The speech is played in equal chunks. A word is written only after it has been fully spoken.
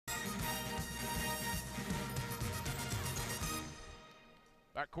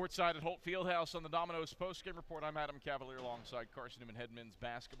Courtside at Holt Fieldhouse on the Domino's postgame report. I'm Adam Cavalier alongside Carson-Newman head men's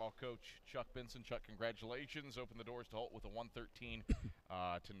basketball coach Chuck Benson. Chuck, congratulations. Opened the doors to Holt with a 113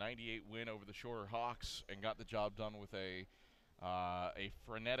 to 98 win over the Shorter Hawks and got the job done with a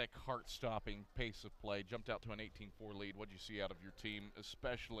frenetic, heart-stopping pace of play. Jumped out to an 18-4 lead. What did you see out of your team,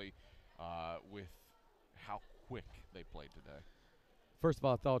 especially with how quick they played today? First of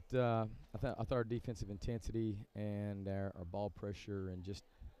all, I thought our defensive intensity and our ball pressure and just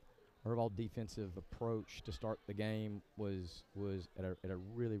our overall defensive approach to start the game was at a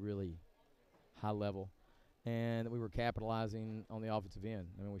really, really high level, and we were capitalizing on the offensive end.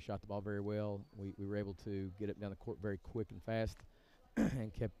 I mean, we shot the ball very well. We were able to get it down the court very quick and fast,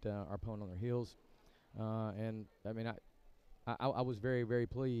 and kept our opponent on their heels. And I mean, I was very, very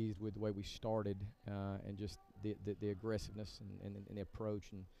pleased with the way we started and just the aggressiveness and the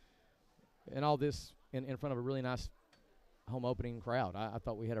approach and all this in front of a really nice home opening crowd. I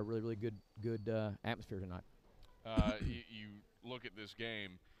thought we had a really, really good atmosphere tonight. You look at this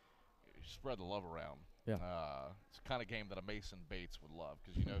game, you spread the love around. Yeah. It's the kind of game that a Mason Bates would love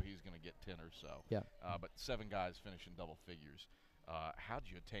because you know he's going to get 10 or so. Yeah. But 7 guys finishing double figures. How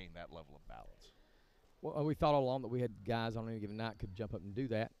did you attain that level of balance? Well, we thought all along that we had guys on any given night could jump up and do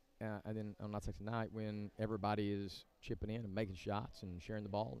that. And then on nights like tonight, when everybody is chipping in and making shots and sharing the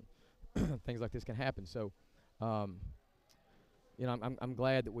ball, and things like this can happen. So, you know, I'm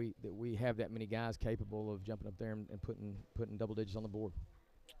glad that we have that many guys capable of jumping up there and putting double digits on the board.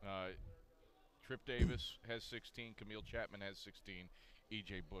 Trip Davis has 16. Camille Chapman has 16.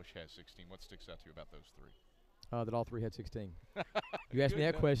 E.J. Bush has 16. What sticks out to you about those 3? That all 3 had 16. You asked me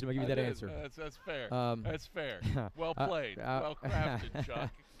that question, I'll give you that answer. That's fair. That's fair. Well played. Well crafted,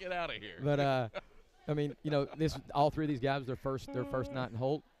 Chuck. Get out of here. But I mean, you know, all 3 of these guys their first night in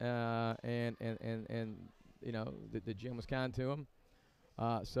Holt, and you know the gym was kind to them.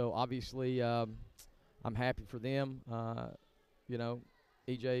 So obviously, I'm happy for them. You know,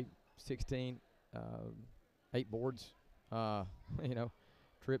 EJ 16, 8 boards. You know,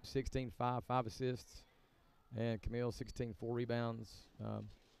 Tripp 16, 5 assists. And Camille, 16, 4 rebounds.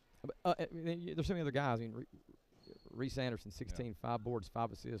 I mean, there's so many other guys. I mean, Reese Anderson, 16, 5 boards,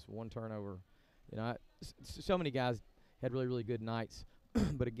 5 assists, 1 turnover. You know, so many guys had really, really good nights.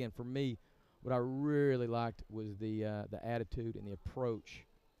 But again, for me, what I really liked was the attitude and the approach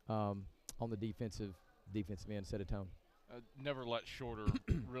on the defensive end, set a tone. Never let Shorter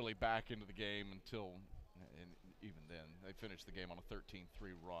really back into the game until. And even then, they finished the game on a 13-3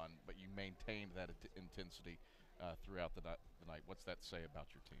 run, but you maintained that intensity throughout the night. What's that say about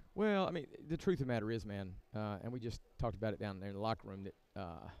your team? Well, I mean, the truth of the matter is, man, and we just talked about it down there in the locker room, that,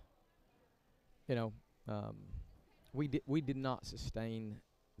 you know, we did not sustain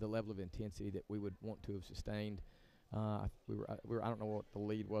the level of intensity that we would want to have sustained. I don't know what the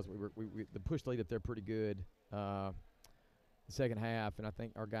lead was. The push lead up there pretty good the second half, and I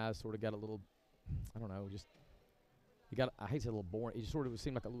think our guys sort of got a little, I don't know, just I hate to say a little boring. It just sort of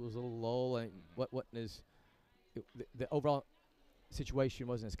seemed like it was a little lull, and the overall situation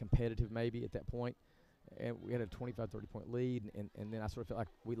wasn't as competitive maybe at that point, and we had a 25, 30-point lead, and then I sort of felt like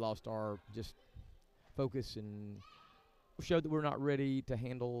we lost our just focus and showed that we're not ready to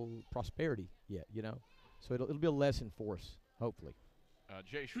handle prosperity yet, you know. So it'll be a lesson for us, hopefully.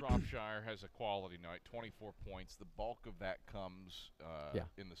 Jay Shropshire has a quality night, 24 points. The bulk of that comes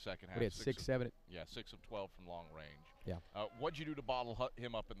in the second half. We had 6, 7. Yeah, 6 of 12 from long range. Yeah. What'd you do to bottle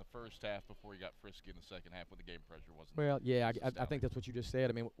him up in the first half before he got frisky in the second half when the game pressure wasn't? Well, yeah, I think that's what you just said.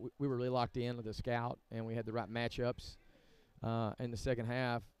 I mean, we were really locked in with the scout, and we had the right matchups. In the second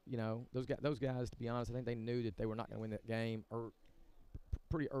half, you know, those guys, to be honest, I think they knew that they were not going to win that game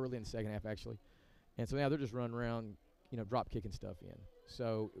pretty early in the second half, actually. And so now they're just running around, you know, drop kicking stuff in.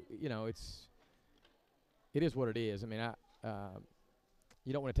 So, you know, it is what it is. I mean,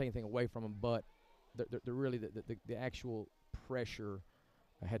 you don't want to take anything away from them, but they're really the actual pressure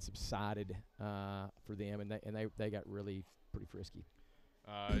had subsided for them, and they got really pretty frisky.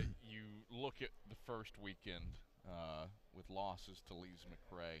 You look at the first weekend with losses to Lees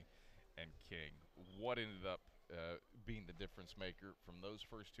McRae and King. What ended up being the difference maker from those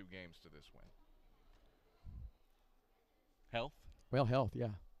first 2 games to this win? Health? Well, health,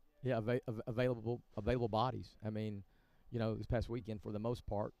 yeah. Yeah, available bodies. I mean, you know, this past weekend for the most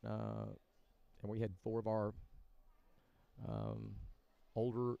part, and we had 4 of our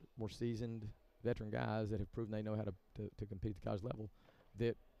older, more seasoned veteran guys that have proven they know how to compete at the college level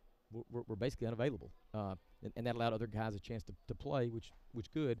that were basically unavailable. And that allowed other guys a chance to play, which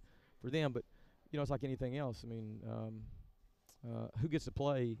good for them. But, you know, it's like anything else. I mean, who gets to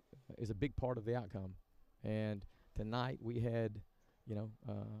play is a big part of the outcome. And tonight we had,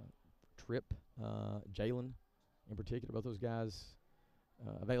 Tripp, Jalen, in particular, both those guys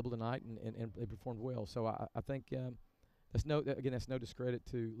available tonight, and they performed well. So I think that's no discredit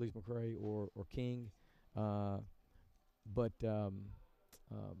to Lees McRae or King, but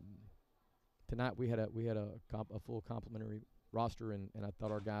tonight we had a full complimentary roster, and I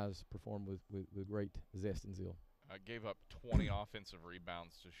thought our guys performed with great zest and zeal. Gave up 20 offensive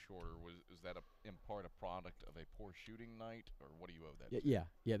rebounds to Shorter. Is that in part a product of a poor shooting night, or what do you owe that to? Yeah.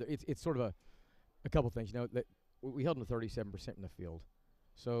 It's sort of a couple things. That we held them to 37% in the field,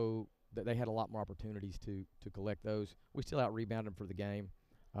 so they had a lot more opportunities to collect those. We still out-rebounded them for the game.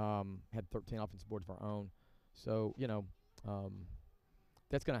 Had 13 offensive boards of our own. So,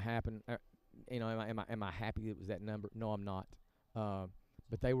 that's going to happen. Am I happy it was that number? No, I'm not.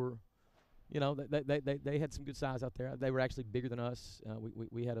 But they were, they had some good size out there. They were actually bigger than us.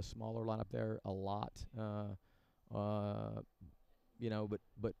 We had a smaller lineup there a lot. But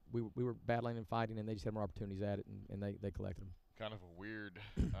we were battling and fighting, and they just had more opportunities at it, and they collected them. Kind of a weird,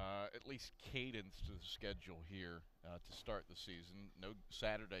 at least cadence to the schedule here to start the season. No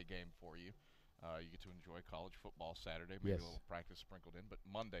Saturday game for you. You get to enjoy college football Saturday, maybe a little practice sprinkled in. But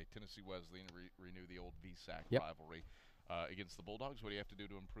Monday, Tennessee Wesleyan renew the old VSAC rivalry against the Bulldogs. What do you have to do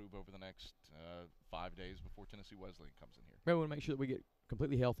to improve over the next 5 days before Tennessee Wesleyan comes in here? We want to make sure that we get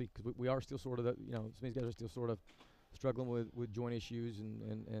completely healthy, because we are still sort of some of these guys are still sort of struggling with joint issues,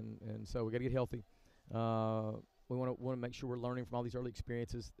 and so we got to get healthy. We want to make sure we're learning from all these early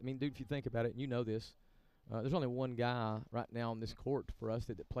experiences. I mean, dude, if you think about it, and you know this, there's only one guy right now on this court for us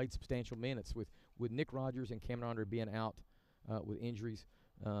that played substantial minutes, with Nick Rogers and Cameron Andre being out with injuries,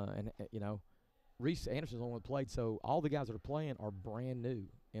 Reese Anderson's the only one that played. So all the guys that are playing are brand new,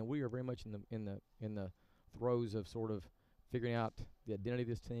 and we are very much in the throes of sort of figuring out the identity of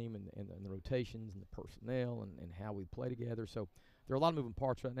this team and the rotations and the personnel and how we play together. So there are a lot of moving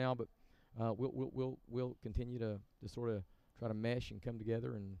parts right now, but we'll continue to sort of try to mesh and come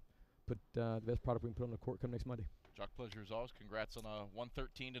together and put the best product we can put on the court come next Monday. Chuck, pleasure as always. Congrats on a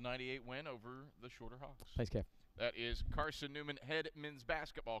 113-98 win over the Shorter Hawks. Thanks, Kev. That is Carson-Newman head men's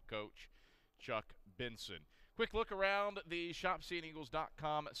basketball coach Chuck Benson. Quick look around the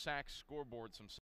ShopSeeingEagles.com Sacks scoreboard. Some